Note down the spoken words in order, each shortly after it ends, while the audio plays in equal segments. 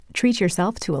Treat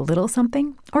yourself to a little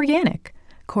something organic.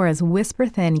 Cora's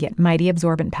whisper-thin yet mighty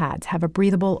absorbent pads have a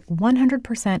breathable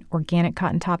 100% organic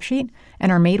cotton top sheet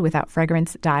and are made without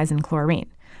fragrance, dyes, and chlorine.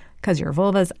 'Cause your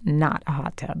vulva's not a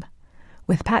hot tub.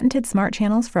 With patented smart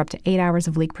channels for up to 8 hours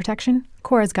of leak protection,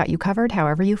 Cora's got you covered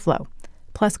however you flow.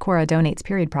 Plus, Cora donates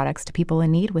period products to people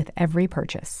in need with every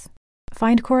purchase.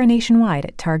 Find Cora nationwide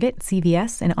at Target,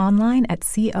 CVS, and online at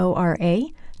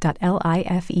cora.life.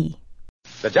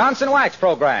 The Johnson Wax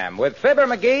Program with Fibber,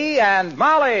 McGee, and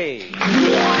Molly.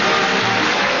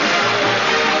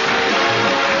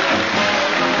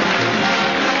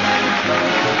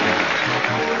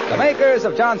 The makers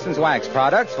of Johnson's Wax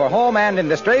products for home and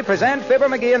industry present Fibber,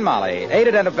 McGee, and Molly,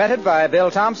 aided and abetted by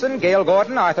Bill Thompson, Gail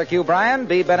Gordon, Arthur Q. Bryan,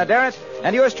 B. Benaderet,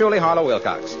 and yours truly, Harlow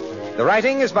Wilcox. The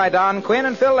writing is by Don Quinn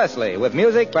and Phil Leslie, with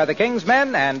music by the King's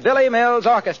Men and Billy Mills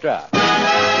Orchestra.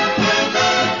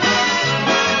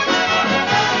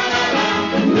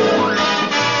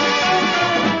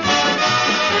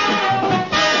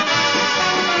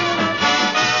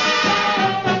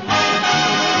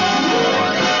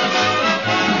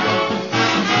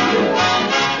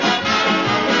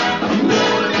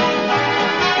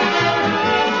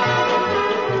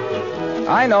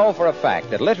 I know for a fact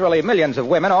that literally millions of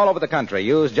women all over the country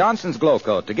use Johnson's Glow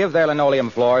Coat to give their linoleum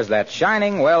floors that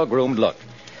shining, well-groomed look.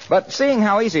 But seeing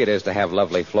how easy it is to have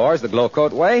lovely floors the Glow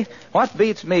Coat way, what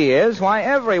beats me is why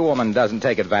every woman doesn't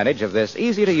take advantage of this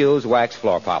easy-to-use wax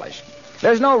floor polish.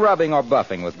 There's no rubbing or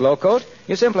buffing with Glow Coat.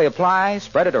 You simply apply,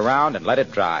 spread it around, and let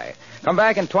it dry. Come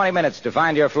back in 20 minutes to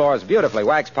find your floors beautifully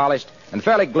wax-polished and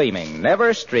fairly gleaming,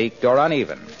 never streaked or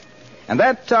uneven. And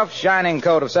that tough, shining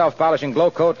coat of self-polishing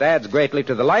Glow Coat adds greatly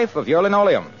to the life of your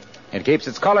linoleum. It keeps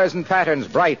its colors and patterns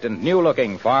bright and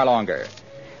new-looking far longer.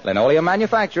 Linoleum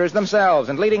manufacturers themselves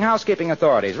and leading housekeeping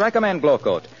authorities recommend Glow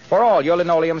Coat for all your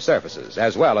linoleum surfaces,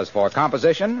 as well as for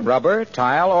composition, rubber,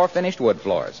 tile, or finished wood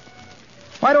floors.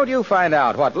 Why don't you find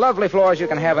out what lovely floors you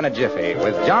can have in a jiffy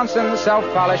with Johnson's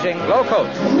self-polishing Glow Coat?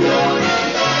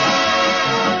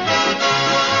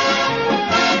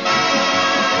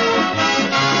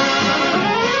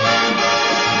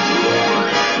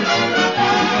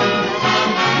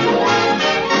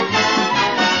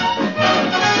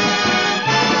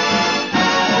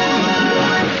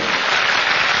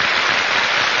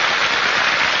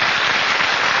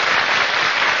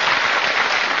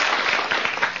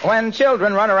 When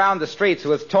children run around the streets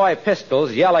with toy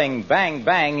pistols yelling, "Bang,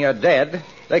 bang, you're dead,"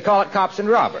 they call it cops and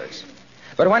robbers.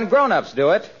 But when grown-ups do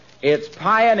it, it's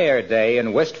Pioneer Day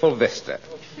in Wistful Vista.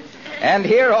 And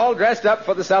here, all dressed up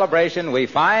for the celebration, we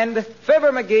find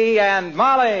Fibber, McGee, and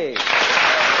Molly.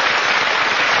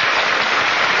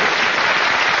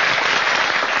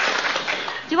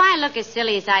 Do I look as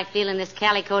silly as I feel in this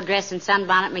calico dress and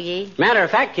sunbonnet, McGee? Matter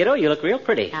of fact, kiddo, you look real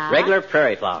pretty. Regular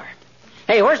prairie flower.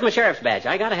 Hey, where's my sheriff's badge?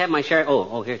 I gotta have my sheriff...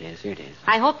 Oh, here it is.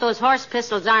 I hope those horse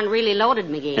pistols aren't really loaded,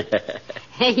 McGee.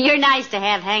 You're nice to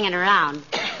have hanging around.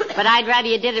 But I'd rather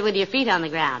you did it with your feet on the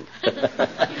ground.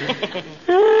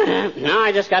 No,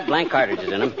 I just got blank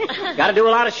cartridges in them. Gotta do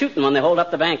a lot of shooting when they hold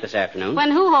up the bank this afternoon.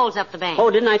 When who holds up the bank? Oh,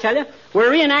 didn't I tell you? We're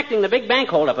reenacting the big bank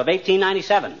holdup of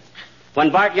 1897. When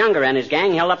Bart Younger and his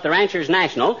gang held up the Ranchers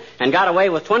National and got away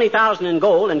with $20,000 in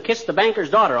gold and kissed the banker's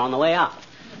daughter on the way out.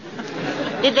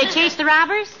 Did they chase the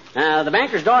robbers? The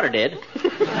banker's daughter did.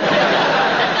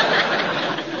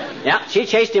 Yeah, she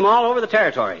chased him all over the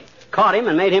territory, caught him,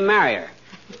 and made him marry her.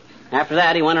 After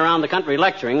that, he went around the country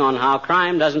lecturing on how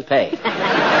crime doesn't pay.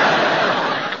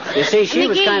 You see, she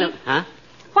was kind of... Huh?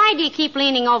 Why do you keep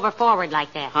leaning over forward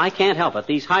like that? I can't help it.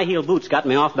 These high-heel boots got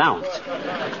me off balance.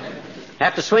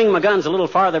 Have to swing my guns a little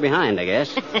farther behind, I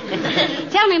guess.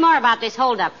 Tell me more about this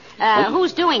holdup.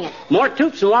 Who's doing it? Mort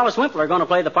Toops and Wallace Wimple are going to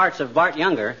play the parts of Bart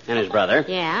Younger and his brother.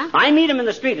 Yeah? I meet them in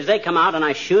the street as they come out, and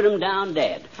I shoot them down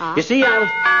dead. You see,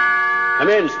 Come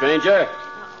in, stranger.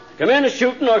 Come in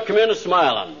a-shooting or come in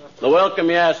a-smiling. The welcome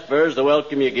you ask for is the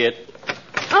welcome you get.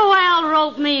 Oh, well,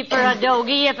 rope me for a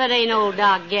doggie if it ain't old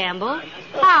Doc Gamble.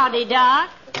 Howdy,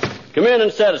 Doc. Come in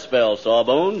and set a spell,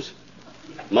 Sawbones.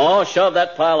 Ma, shove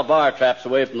that pile of bar traps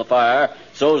away from the fire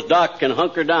so's Doc can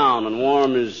hunker down and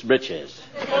warm his britches.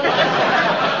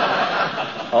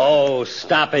 Oh,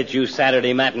 stop it, you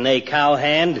Saturday matinee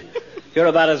cowhand. You're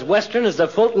about as Western as the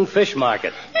Fulton Fish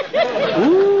Market.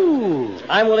 Ooh.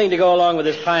 I'm willing to go along with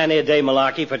this Pioneer Day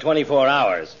malarkey for 24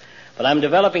 hours, but I'm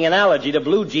developing an allergy to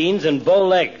blue jeans and bow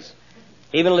legs.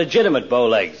 Even legitimate bow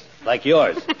legs, like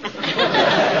yours.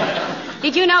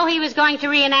 Did you know he was going to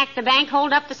reenact the bank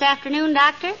holdup this afternoon,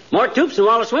 Doctor? Mort Toops and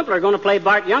Wallace Wimple are going to play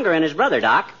Bart Younger and his brother,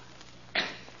 Doc.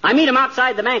 I meet him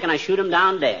outside the bank and I shoot him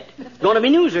down dead. Going to be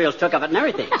newsreels took of it and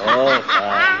everything. Oh,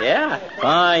 fine. Yeah.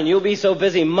 Fine. You'll be so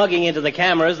busy mugging into the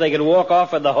cameras they could walk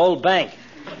off with the whole bank.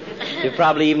 You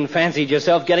probably even fancied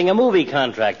yourself getting a movie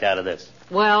contract out of this.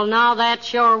 Well, now that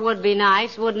sure would be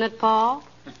nice, wouldn't it, Paul?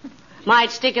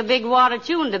 Might stick a big wad of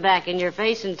chewing tobacco in your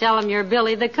face and tell 'em you're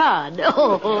Billy the Cud.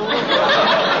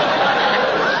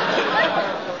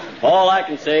 All I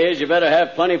can say is you better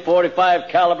have plenty 45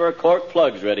 caliber cork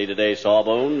plugs ready today,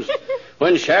 Sawbones.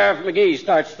 When Sheriff McGee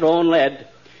starts throwing lead,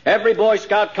 every Boy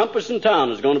Scout compass in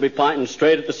town is going to be pointing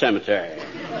straight at the cemetery.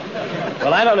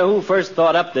 Well, I don't know who first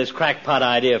thought up this crackpot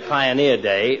idea of Pioneer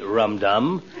Day,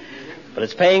 rum-dum, but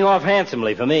it's paying off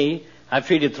handsomely for me. I've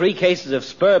treated 3 cases of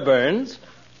spur burns,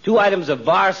 2 items of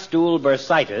bar stool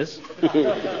bursitis,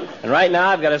 and right now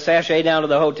I've got a sachet down to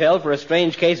the hotel for a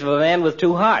strange case of a man with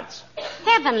 2 hearts.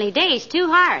 Heavenly days, 2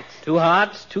 hearts. 2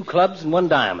 hearts, 2 clubs, and 1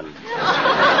 diamond.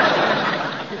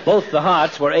 Both the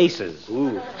hearts were aces.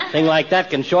 Ooh. Thing like that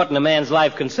can shorten a man's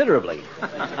life considerably.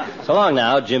 So long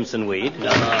now, Jimson Weed.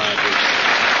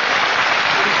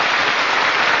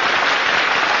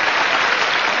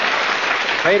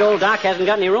 Afraid old Doc hasn't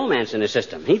got any romance in his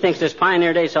system. He thinks this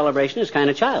Pioneer Day celebration is kind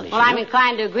of childish. Well, I'm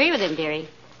inclined to agree with him, dearie.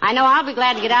 I know I'll be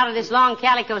glad to get out of this long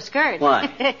calico skirt.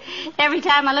 Why? Every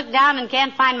time I look down and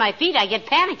can't find my feet, I get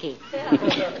panicky.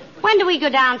 When do we go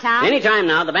downtown? Any time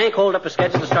now. The bank hold up is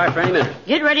scheduled to start for any minute.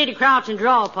 Get ready to crouch and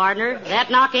draw, partner. That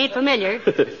knock ain't familiar.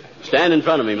 Stand in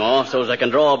front of me, Ma, so as I can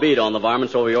draw a bead on the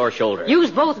varmints over your shoulder.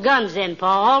 Use both guns then,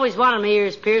 Paul. Always wanted my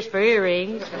ears pierced for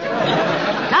earrings.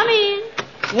 Come in.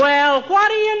 Well, what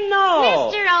do you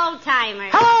know? Mr. Oldtimer.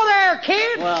 Hello there,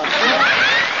 kid.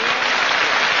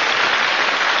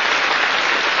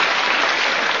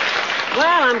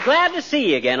 Well, I'm glad to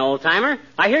see you again, old-timer.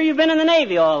 I hear you've been in the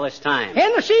Navy all this time.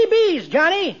 In the CBs,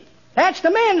 Johnny. That's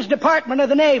the men's department of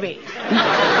the Navy.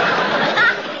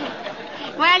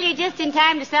 Well, you're just in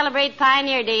time to celebrate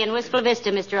Pioneer Day in Wistful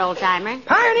Vista, Mr. Oldtimer.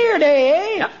 Pioneer Day,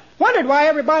 eh? Yep. Wondered why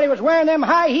everybody was wearing them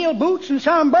high-heel boots and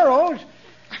sombreros.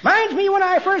 Minds me when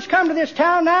I first come to this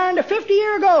town 50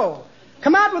 years ago.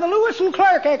 Come out with the Lewis and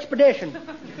Clark expedition.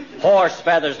 Horse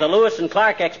feathers. The Lewis and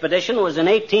Clark expedition was in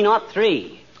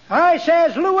 1803. I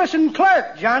says Lewis and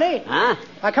Clark, Johnny. Huh?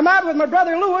 I come out with my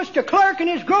brother Lewis to clerk in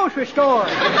his grocery store.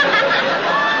 Well,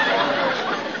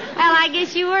 I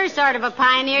guess you were sort of a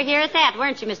pioneer here at that,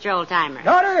 weren't you, Mr. Oldtimer?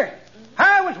 Daughter,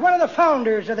 I was one of the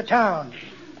founders of the town.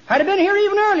 I'd have been here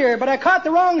even earlier, but I caught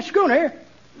the wrong schooner.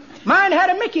 Mine had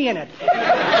a Mickey in it.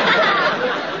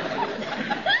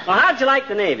 Well, how'd you like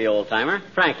the Navy, old-timer?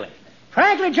 Frankly.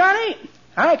 Frankly, Johnny,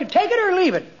 I could take it or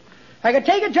leave it. I could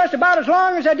take it just about as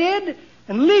long as I did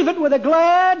and leave it with a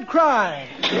glad cry.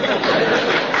 Yep.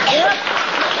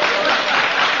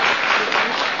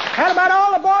 Had about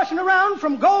all the bossing around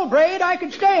from gold braid I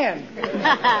could stand.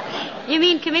 You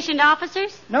mean commissioned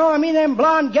officers? No, I mean them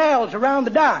blonde gals around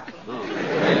the dock.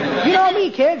 You know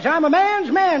me, kids. I'm a man's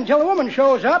man till a woman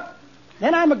shows up.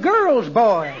 Then I'm a girl's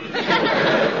boy.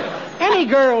 Any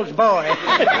girl's boy.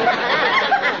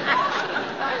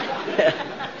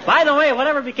 By the way,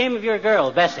 whatever became of your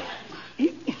girl, Bessie?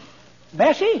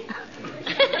 Bessie?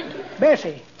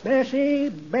 Bessie.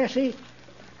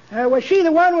 Was she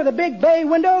the one with the big bay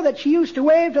window that she used to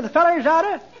wave to the fellers out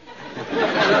of?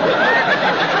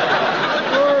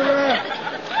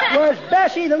 Or was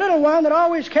Bessie the little one that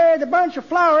always carried the bunch of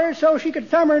flowers so she could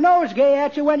thumb her nosegay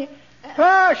at you when you...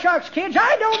 Oh, shucks, kids,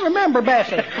 I don't remember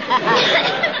Bessie.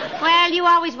 Well, you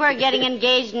always were getting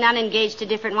engaged and unengaged to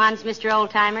different ones, Mr.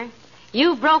 Oldtimer.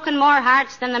 You've broken more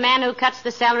hearts than the man who cuts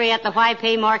the celery at the Why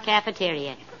Pay More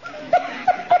cafeteria.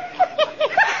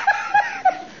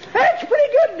 That's pretty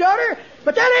good, daughter,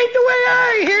 but that ain't the way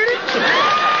I heard it.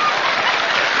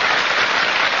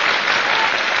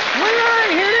 The way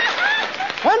I heard it,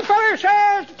 one feller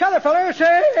says to t'other feller,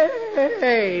 says,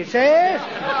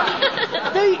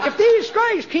 if these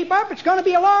strikes keep up, it's going to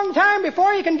be a long time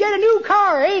before you can get a new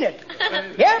car, ain't it?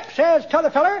 Yep, says t'other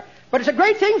feller, but it's a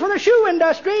great thing for the shoe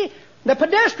industry. The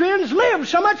pedestrians live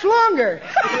so much longer.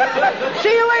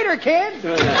 See you later, kid.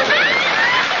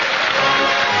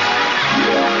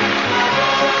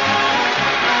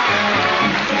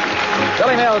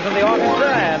 Billy Mills and the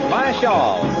orchestra and My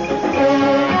Shawl.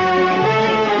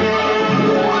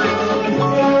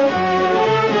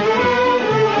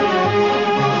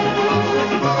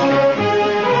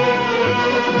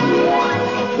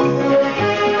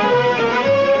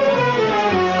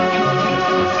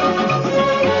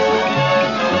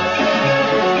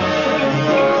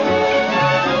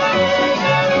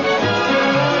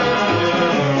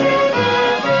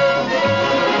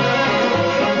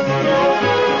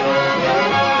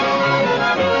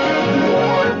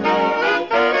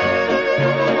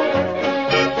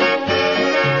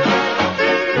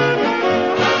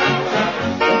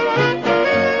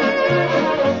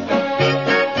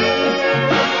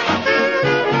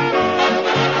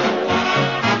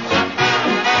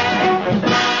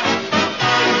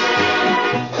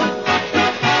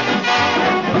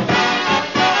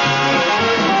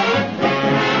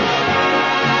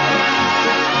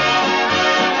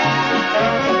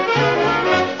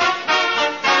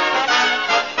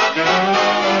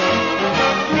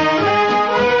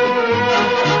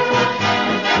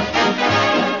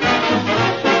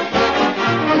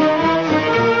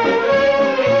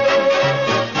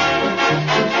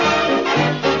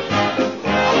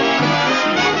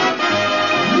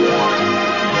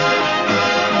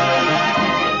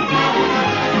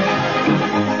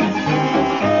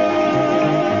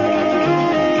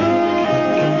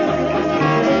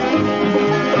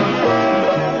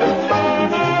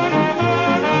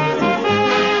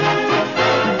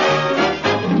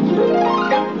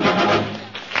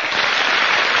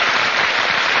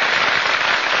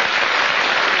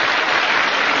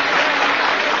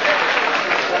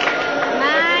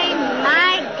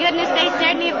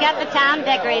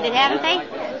 decorated, haven't they?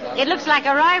 It looks like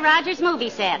a Roy Rogers movie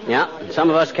set. Yeah, some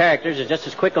of us characters are just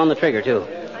as quick on the trigger, too.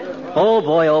 Oh,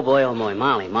 boy, oh, boy, oh, boy.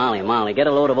 Molly. Get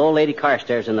a load of old lady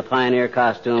Carstairs in the pioneer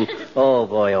costume. Oh,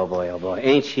 boy, oh, boy, oh, boy.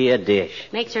 Ain't she a dish?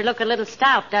 Makes her look a little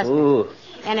stout, doesn't Ooh. it?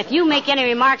 And if you make any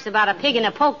remarks about a pig in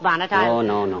a poke bonnet, I'll...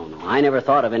 Oh, no. I never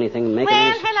thought of anything making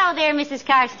Well, this... hello there, Mrs.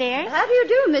 Carstairs. How do you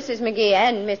do, Mrs. McGee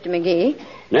and Mr. McGee?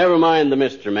 Never mind the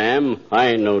Mr., ma'am. I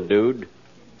ain't no dude.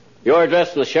 You're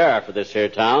addressing the sheriff of this here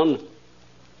town.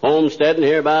 Homesteading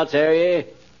hereabouts, area?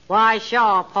 Why,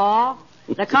 sure, Paul.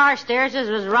 The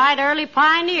Carstairses was right early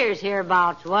pioneers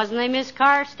hereabouts, wasn't they, Miss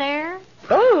Carstairs?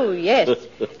 Oh, yes.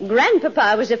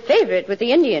 Grandpapa was a favorite with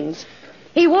the Indians.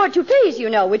 He wore toupees, you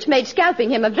know, which made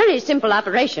scalping him a very simple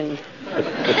operation.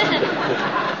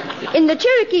 In the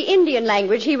Cherokee Indian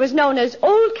language, he was known as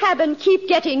Old Cabin Keep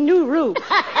Getting New Roof.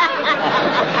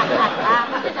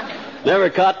 Never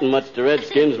cotton much to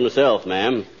redskins myself,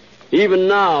 ma'am. Even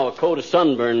now, a coat of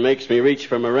sunburn makes me reach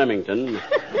for my Remington.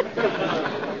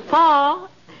 Paul,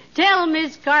 tell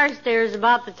Miss Carstairs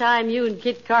about the time you and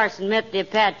Kit Carson met the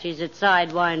Apaches at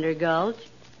Sidewinder Gulch.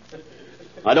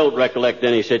 I don't recollect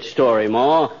any such story,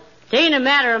 Ma. It ain't a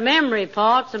matter of memory,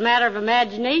 Paul. It's a matter of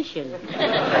imagination.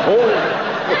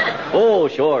 Oh,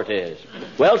 sure it is.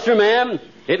 Well, sir, ma'am,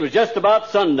 it was just about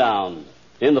sundown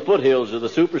in the foothills of the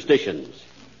Superstitions,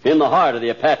 in the heart of the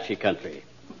Apache country.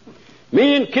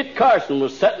 Me and Kit Carson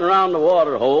was sitting around the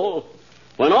water hole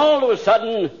when all of a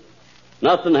sudden,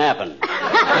 nothing happened.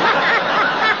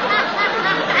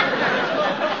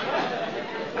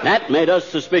 That made us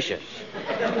suspicious.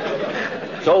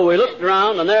 So we looked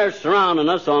around, and there surrounding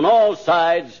us on all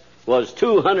sides was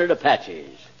 200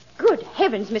 Apaches. Good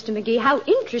heavens, Mr. McGee, how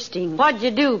interesting. What'd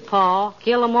you do, Paul?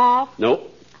 Kill 'em off?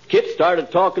 Nope. Kit started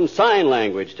talking sign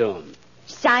language to them.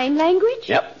 Sign language?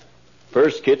 Yep.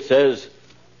 First, Kit says,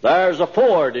 "There's a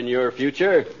Ford in your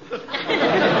future."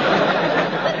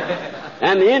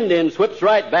 And the Indian whips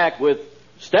right back with,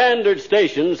 "Standard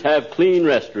stations have clean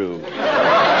restrooms."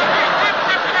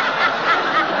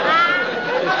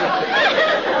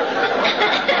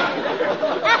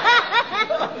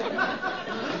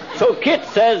 So Kit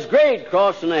says, "Grade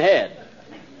crossing ahead."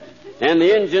 And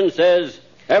the Indian says,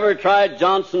 "Ever tried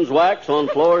Johnson's wax on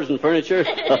floors and furniture?"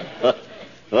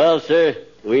 Well, sir,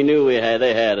 we knew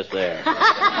they had us there.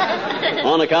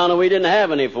 On account of we didn't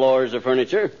have any floors or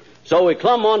furniture. So we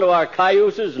clumb onto our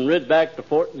cayuses and rid back to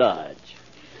Fort Dodge.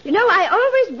 You know, I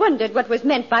always wondered what was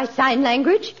meant by sign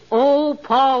language. Oh,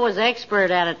 Paul was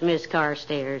expert at it, Miss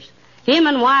Carstairs. Him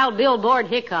and Wild Billboard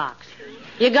Hickox.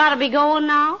 You gotta be going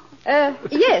now?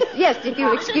 Yes, if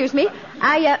you'll excuse me.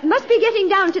 I must be getting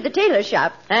down to the tailor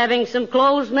shop. Having some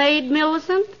clothes made,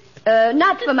 Millicent?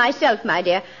 Not for myself, my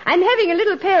dear. I'm having a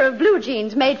little pair of blue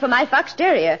jeans made for my fox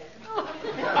terrier.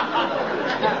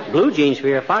 Blue jeans for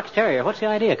your fox terrier. What's the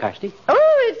idea, Kirsty?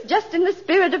 Oh, it's just in the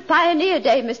spirit of Pioneer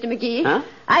Day, Mr. McGee. Huh?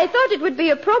 I thought it would be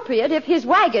appropriate if his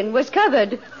wagon was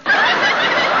covered.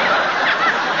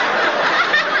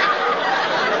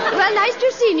 Well, nice to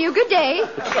have seen you. Good day.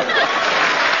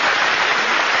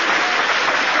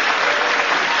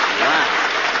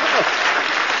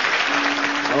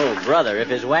 Oh, brother, if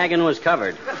his wagon was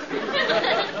covered.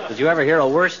 Did you ever hear a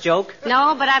worse joke?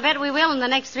 No, but I bet we will in the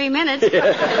next 3 minutes.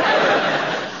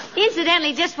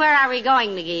 Incidentally, just where are we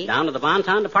going, McGee? Down to the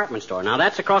Bonton Department Store. Now,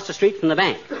 that's across the street from the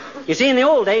bank. You see, in the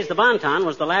old days, the Bonton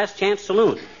was the last chance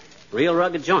saloon. Real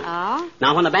rugged joint. Oh?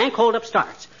 Now, when the bank holdup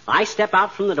starts, I step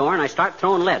out from the door and I start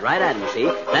throwing lead right at him, you see?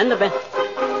 Then the bank...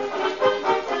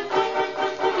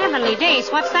 Heavenly days,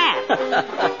 what's that?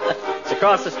 It's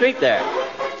across the street there.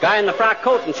 Guy in the frock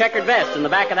coat and checkered vest in the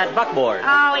back of that buckboard.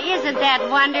 Oh, isn't that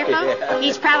wonderful? Yeah.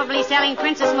 He's probably selling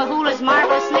Princess Mahula's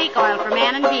marvelous snake oil for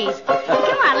man and bees.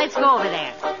 Come on, let's go over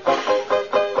there.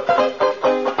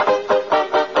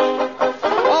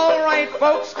 All right,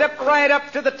 folks, step right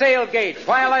up to the tailgate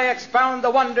while I expound the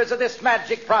wonders of this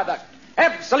magic product.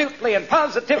 Absolutely and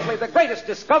positively the greatest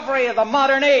discovery of the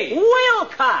modern age.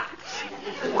 Wilcox!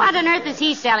 What on earth is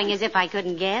he selling, as if I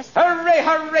couldn't guess? Hurry,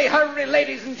 hurry, hurry,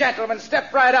 ladies and gentlemen.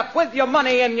 Step right up with your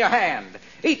money in your hand.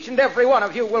 Each and every one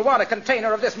of you will want a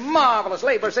container of this marvelous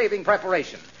labor-saving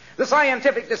preparation. The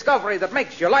scientific discovery that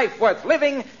makes your life worth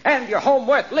living and your home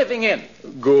worth living in.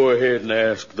 Go ahead and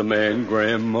ask the man,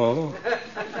 Grandma.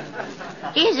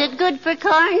 Is it good for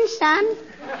corn, son?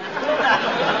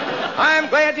 I'm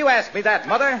glad you asked me that,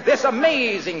 Mother. This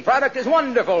amazing product is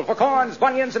wonderful for corns,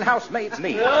 bunions, and housemaids'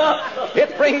 needs.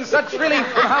 It brings such relief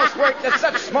from housework that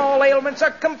such small ailments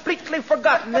are completely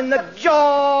forgotten in the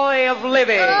joy of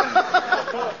living.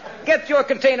 Get your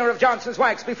container of Johnson's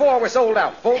wax before we're sold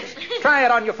out, folks. Try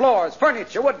it on your floors,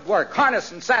 furniture, woodwork,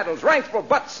 harness and saddles, rifle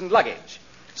butts and luggage.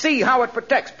 See how it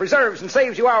protects, preserves, and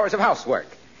saves you hours of housework.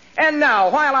 And now,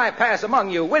 while I pass among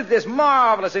you with this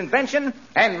marvelous invention,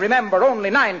 and remember only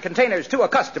 9 containers to a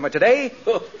customer today,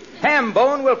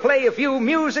 Hambone will play a few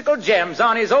musical gems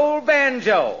on his old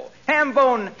banjo.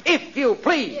 Hambone, if you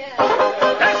please.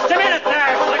 Just a minute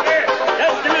there, Slicker.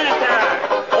 Just a minute there.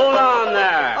 Hold on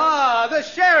there. Ah, the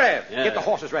sheriff. Yeah. Get the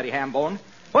horses ready, Hambone.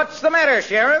 What's the matter,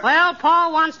 Sheriff? Well,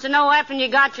 Paul wants to know if you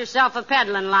got yourself a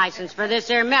peddling license for this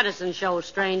here medicine show,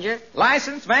 stranger.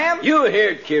 License, ma'am? You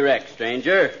heard correct,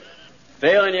 stranger.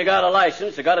 Failing you got a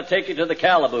license, I got to take you to the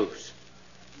calaboose.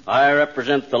 I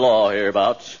represent the law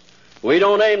hereabouts. We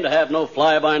don't aim to have no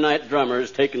fly-by-night drummers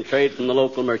taking trade from the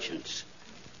local merchants.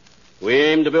 We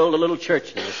aim to build a little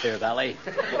church in this here valley.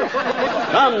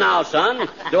 Come now, son.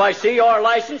 Do I see your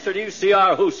license or do you see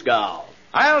our hoosgow?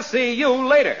 I'll see you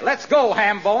later. Let's go,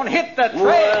 Hambone. Hit the trail.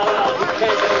 Well, you can't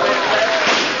get away with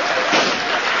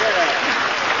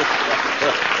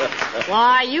that.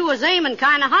 Why, you was aiming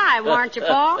kind of high, weren't you,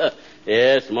 Paul?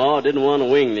 Yes, Ma didn't want to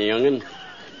wing the young'un.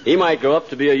 He might grow up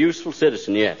to be a useful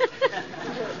citizen yet.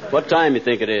 What time you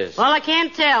think it is? Well, I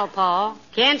can't tell, Paul.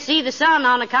 Can't see the sun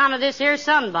on account of this here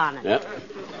sunbonnet. Yep.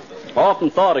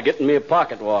 Often thought of getting me a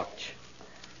pocket watch.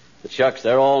 But shucks,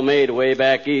 they're all made way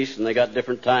back east, and they got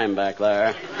different time back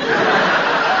there.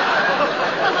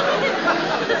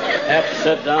 Have to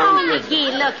sit down. Oh,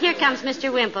 McGee, look, here comes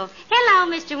Mr. Wimple.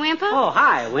 Hello, Mr. Wimple. Oh,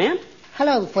 hi, Wimp.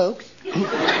 Hello, folks.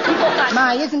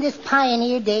 My, isn't this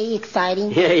Pioneer Day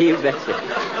exciting? Yeah, you betcha.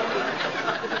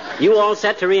 You all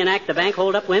set to reenact the bank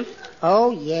hold-up, Wimp?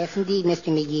 Oh, yes, indeed,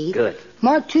 Mr. McGee. Good.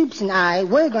 Mark Toops and I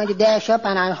were going to dash up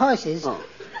on our horses,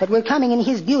 but we're coming in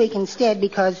his Buick instead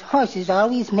because horses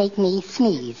always make me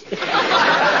sneeze.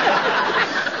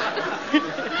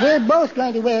 We're both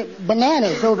going to wear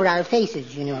bananas over our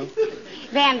faces, you know.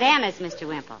 Bandanas, Mr.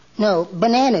 Wimple. No,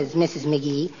 bananas, Mrs.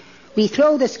 McGee. We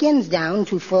throw the skins down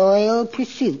to foil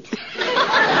pursuit.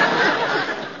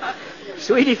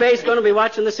 Sweetie Face going to be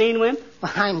watching the scene, Wimp?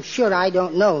 Well, I'm sure I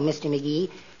don't know, Mr. McGee.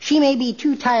 She may be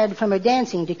too tired from her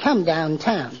dancing to come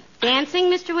downtown. Dancing,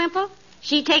 Mr. Wimple?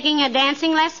 She taking a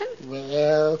dancing lesson?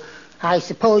 Well, I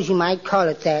suppose you might call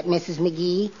it that, Mrs.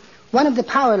 McGee. One of the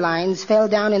power lines fell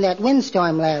down in that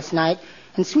windstorm last night,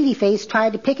 and Sweetie Face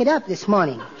tried to pick it up this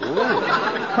morning.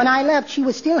 Oh. When I left, she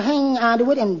was still hanging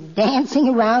onto it and dancing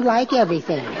around like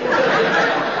everything.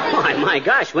 Why, my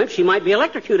gosh, Wimp, she might be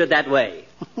electrocuted that way.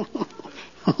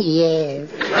 Yes.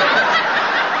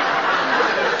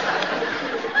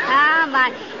 Ah,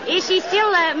 my. Is she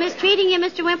still mistreating you,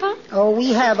 Mr. Wimple? Oh,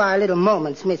 we have our little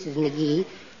moments, Mrs. McGee.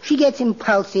 She gets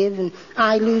impulsive, and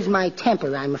I lose my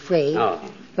temper, I'm afraid. Oh.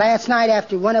 Last night,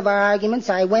 after one of our arguments,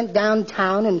 I went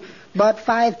downtown and bought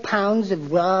 5 pounds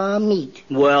of raw meat.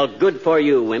 Well, good for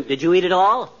you, Wimp. Did you eat it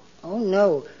all? Oh,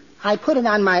 no. I put it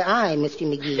on my eye, Mr.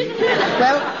 McGee.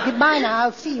 Well, goodbye now.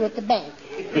 I'll see you at the bank.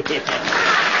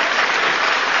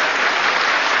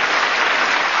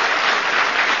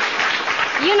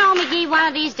 You know, McGee, one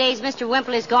of these days Mr.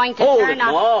 Wimple is going to Hold turn it,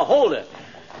 on... Ma, hold it.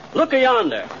 Look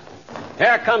yonder.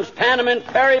 Here comes Panamint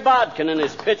Perry Bodkin and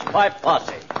his pitch pipe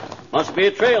posse. Must be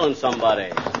a trailing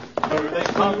somebody. Here they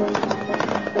come,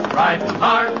 riding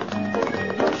hard,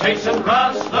 chasing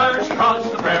rustlers across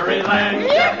the prairie land.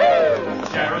 Yee-hoo!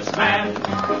 Sheriff's man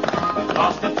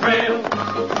lost the trail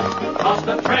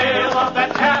of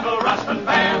that cattle rustling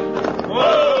band.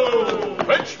 Whoa!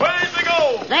 Which way they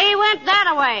go? They went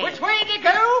that way. Which way to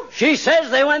go? She says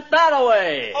they went that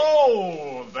away.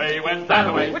 Oh, they went that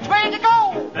away. Which way to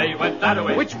go? They went that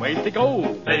away. Which way did they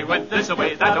go? They went this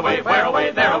away, that away, where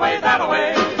away, there away, that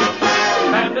away.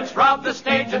 Bandits robbed the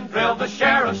stage and drilled the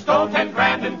sheriff, stole 10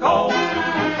 grand in gold.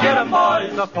 Get 'em,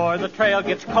 boys, Before the trail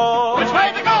gets cold. which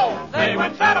way to go? They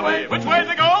went that away. Which way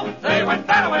to go? They went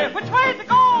that away. Which way to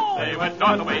go? They went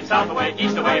north away, south away,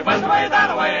 east away, west away, that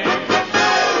away.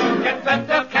 Get bent,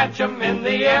 they'll catch 'em in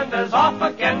the end as off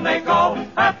again they go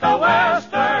at the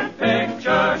Western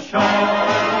Picture Show.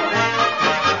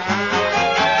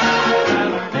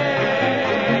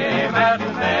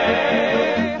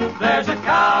 Matinee, there's a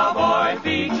cowboy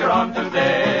feature on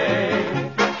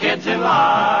today. Kids in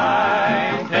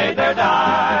line pay their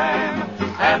dime,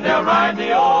 and they'll ride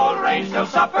the old range till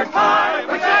supper time.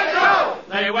 Which way to go?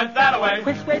 They went that away.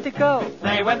 Which way to go?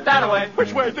 They went that away.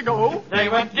 Which way to go? They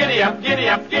went giddy up, giddy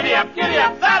up, giddy up, giddy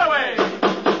up, that away.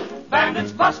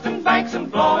 Bandits busting banks and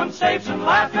blowing safes and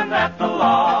laughing at the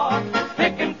law.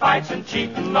 Picking fights and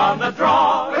cheating on the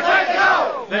draw. Which way to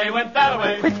go? They went that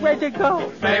away. Which way to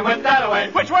go? They went that away.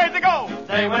 Which way to go?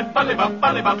 They went bully bop,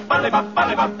 bully bop, bully bop,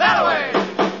 bully bop, that away.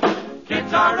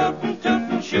 Kids are rootin',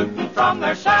 tootin', shootin' from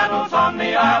their saddles on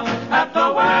the aisle at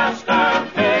the Western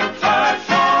Picture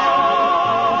Show.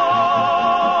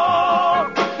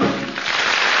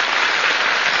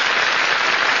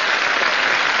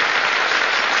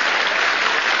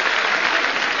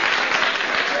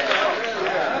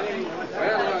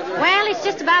 Well, it's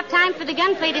just about time for the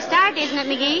gunplay to start, isn't it,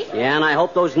 McGee? Yeah, and I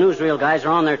hope those newsreel guys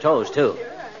are on their toes, too.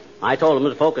 I told them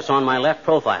to focus on my left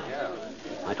profile.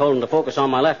 I told them to focus on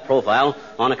my left profile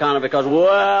on account of because,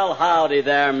 well, howdy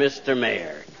there, Mr.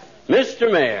 Mayor. Mr.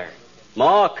 Mayor.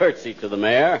 Ma curtsy to the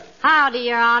mayor. Howdy,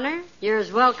 Your Honor. You're as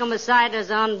welcome aside as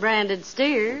unbranded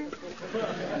steer.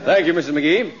 Thank you, Mrs.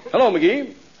 McGee. Hello,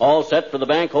 McGee. All set for the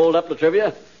bank hold-up,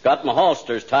 Latrivia? Got my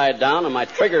holsters tied down and my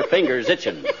trigger fingers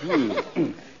itching.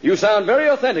 You sound very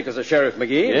authentic as a sheriff,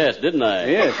 McGee. Yes, didn't I?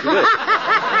 Yes, you did.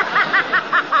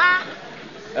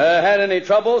 Had any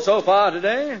trouble so far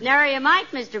today? Nary a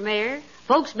mite, Mr. Mayor.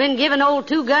 Folks been giving old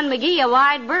Two-Gun McGee a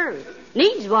wide berth.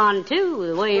 Needs one, too,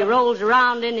 the way he rolls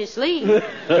around in his sleeve.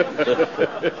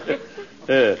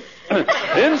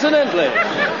 Incidentally,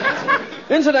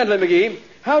 McGee,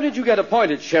 how did you get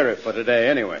appointed sheriff for today,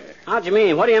 anyway? How'd you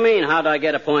mean? What do you mean, how'd I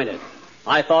get appointed?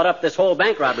 I thought up this whole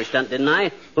bank robbery stunt, didn't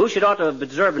I? Who should ought to have been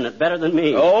observing it better than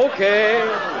me? Okay.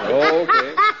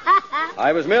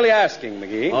 I was merely asking,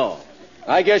 McGee. Oh.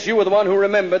 I guess you were the one who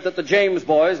remembered that the James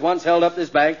boys once held up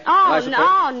this bank.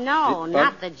 No,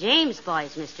 not the James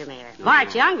boys, Mr. Mayor.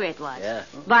 Bart Younger it was. Yeah.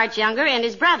 Bart Younger and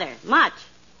his brother, Much.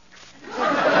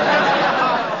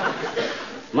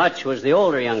 Much was the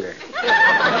older Younger.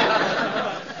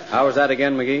 How was that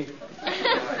again, McGee?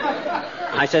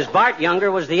 I says Bart Younger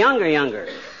was the younger.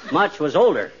 Much was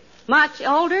older. Much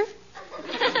older?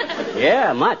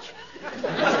 Yeah, Much.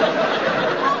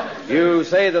 You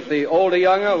say that the older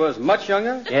Younger was much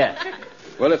younger? Yeah.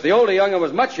 Well, if the older Younger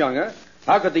was much younger,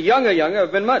 how could the younger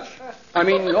have been much? I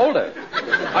mean, older.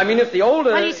 I mean, if the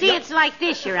older... Well, you see, it's like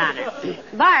this, Your Honor.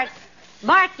 Bart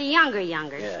the younger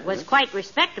was quite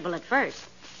respectable at first.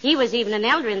 He was even an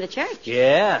elder in the church.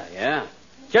 Yeah.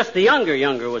 Just the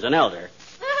younger was an elder.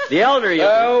 The elder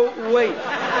Younger... Oh, wait.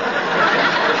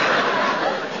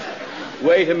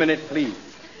 Wait a minute, please.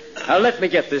 Now, let me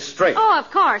get this straight. Oh,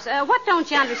 of course. What don't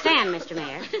you understand, Mr.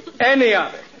 Mayor? Any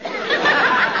of it.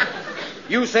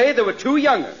 You say there were two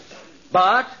Youngers,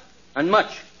 Bart and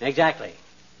Much. Exactly.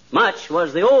 Much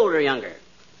was the older Younger.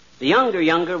 The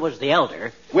younger was the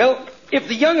elder. Well, if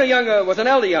the younger was an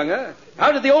elder Younger,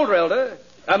 how did the older elder,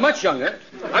 much younger,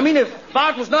 I mean, if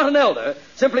Bart was not an elder,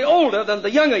 simply older than the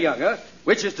younger,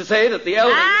 which is to say that the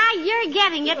elder... Ah, you're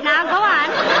getting it. Now, go on.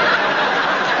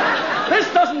 This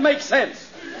doesn't make sense.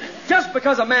 Just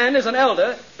because a man is an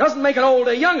elder doesn't make an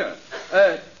older Younger.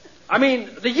 I mean,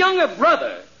 the younger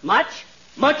brother... Much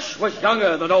was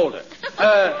younger than older.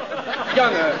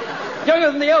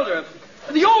 Younger than the elder.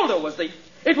 The older was the...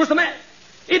 It was the man...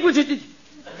 It was...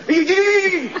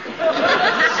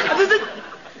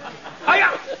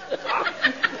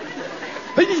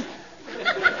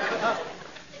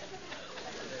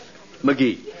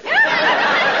 McGee.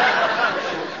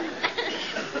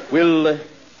 Will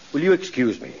you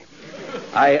excuse me?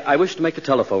 I wish to make a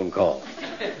telephone call.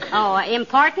 Oh,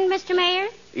 important, Mr. Mayor?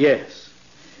 Yes.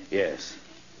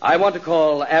 I want to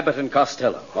call Abbott and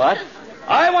Costello. What?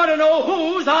 I want to know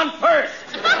who's on first.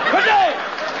 Good day.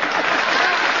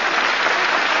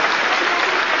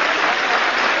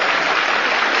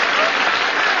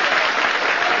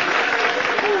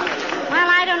 Well,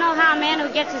 I don't know how a man who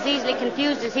gets as easily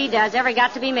confused as he does ever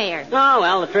got to be mayor. Oh,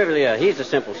 well, the trivia, he's a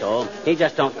simple soul. He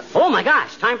just don't... Oh, my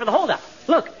gosh, time for the holdup.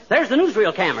 Look, there's the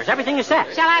newsreel cameras. Everything is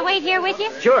set. Shall I wait here with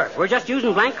you? Sure. We're just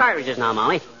using blank cartridges now,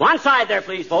 Molly. One side there,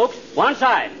 please, folks. One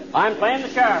side. I'm playing the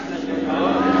sheriff.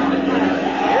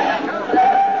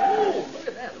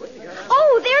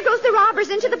 Oh, there goes the robbers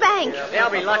into the bank.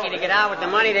 They'll be lucky to get out with the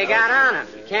money they got on them.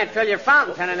 You can't fill your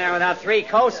fountain pen in there without 3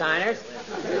 co-signers.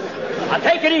 Now,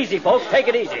 take it easy, folks. Take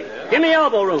it easy. Give me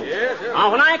elbow room. Now,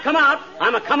 when I come out,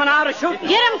 I'm coming out of shooting.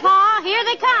 Get 'em, Pa. Here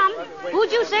they come.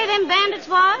 Who'd you say them bandits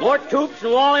was? Mort Toops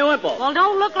and Wally Wimple. Well,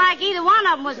 don't look like either one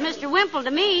of them was Mr. Wimple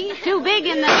to me. Too big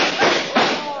in the...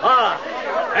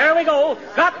 There we go.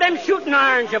 Got them shooting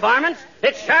irons, you varmints.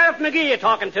 It's Sheriff McGee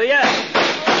talking to you.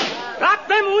 Got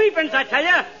them weapons, I tell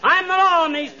you. I'm the law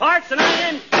in these parts, and I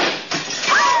am...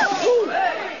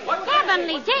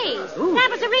 Heavenly days. That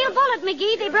was a real bullet,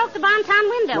 McGee. They broke the Bonton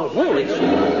window. Oh, holy shit.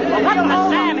 Well, what the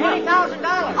Sam?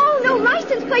 $80,000. Oh, no,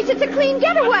 Ryston's place. It's a clean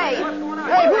getaway.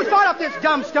 Hey, who thought up this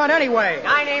dumb stunt anyway?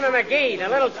 Guy named McGee, the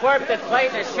little twerp that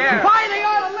played the sheriff. Why they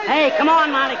ought to listen? Hey, come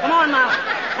on, Molly.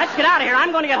 Let's get out of here.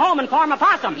 I'm going to get home and form a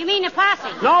possum. You mean a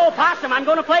posse? No, possum. I'm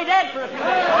going to play dead for a few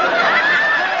days.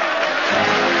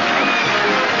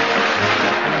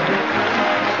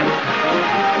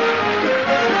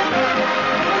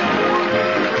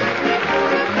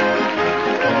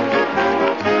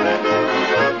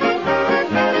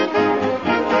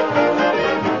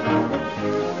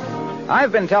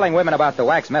 I've been telling women about the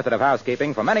wax method of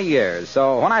housekeeping for many years,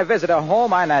 so when I visit a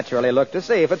home, I naturally look to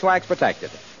see if it's wax protected.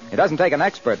 It doesn't take an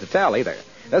expert to tell either.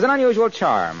 There's an unusual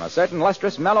charm, a certain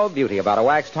lustrous, mellow beauty about a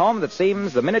waxed home that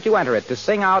seems, the minute you enter it, to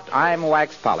sing out, I'm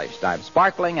wax polished, I'm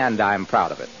sparkling, and I'm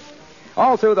proud of it.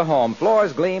 All through the home,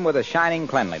 floors gleam with a shining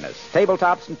cleanliness.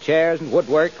 Tabletops and chairs and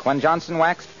woodwork, when Johnson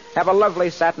waxed, have a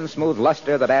lovely satin-smooth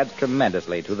luster that adds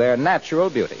tremendously to their natural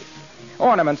beauty.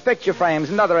 Ornaments, picture frames,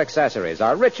 and other accessories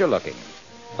are richer looking.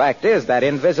 Fact is, that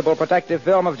invisible protective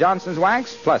film of Johnson's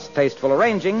wax, plus tasteful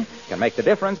arranging, can make the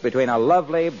difference between a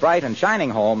lovely, bright, and shining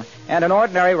home and an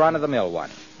ordinary run-of-the-mill one.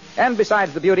 And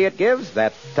besides the beauty it gives,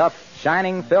 that tough,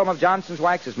 shining film of Johnson's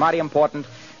wax is mighty important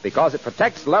because it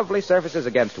protects lovely surfaces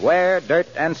against wear, dirt,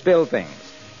 and spilled things.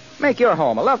 Make your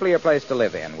home a lovelier place to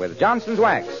live in with Johnson's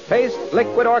wax, paste,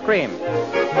 liquid, or cream.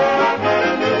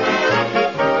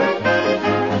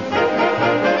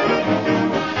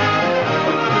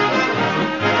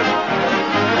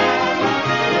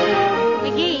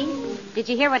 McGee, did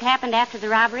you hear what happened after the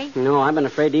robbery? No, I've been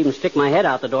afraid to even stick my head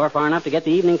out the door far enough to get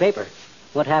the evening paper.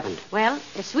 What happened? Well,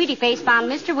 the Sweetie Face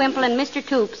found Mr. Wimple and Mr.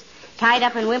 Toops tied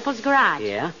up in Wimple's garage.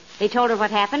 Yeah? They told her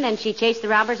what happened, and she chased the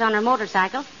robbers on her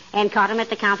motorcycle and caught them at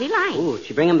the county line. Ooh, did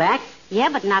she bring him back? Yeah,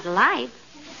 but not alive.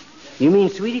 You mean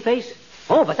Sweetie Face?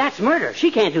 Oh, but that's murder.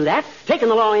 She can't do that. Taking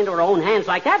the law into her own hands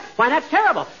like that, why, that's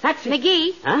terrible. That's...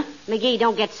 McGee. Huh? McGee,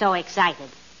 don't get so excited.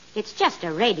 It's just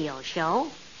a radio show.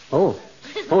 Oh,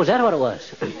 is that what it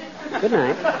was? Good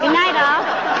night. Good night, all.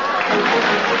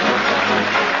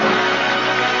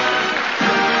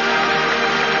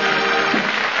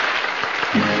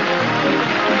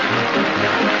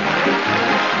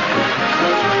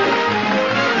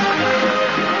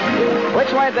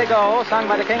 Which Way'd They Go, sung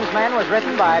by the King's Men, was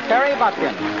written by Perry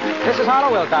Butkin. This is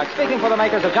Harlow Wilcox, speaking for the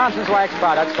makers of Johnson's Wax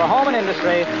products for home and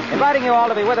industry, inviting you all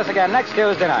to be with us again next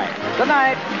Tuesday night. Good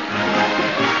night.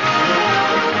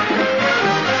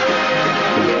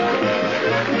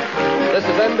 This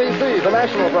is NBC, the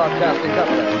national broadcasting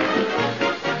company.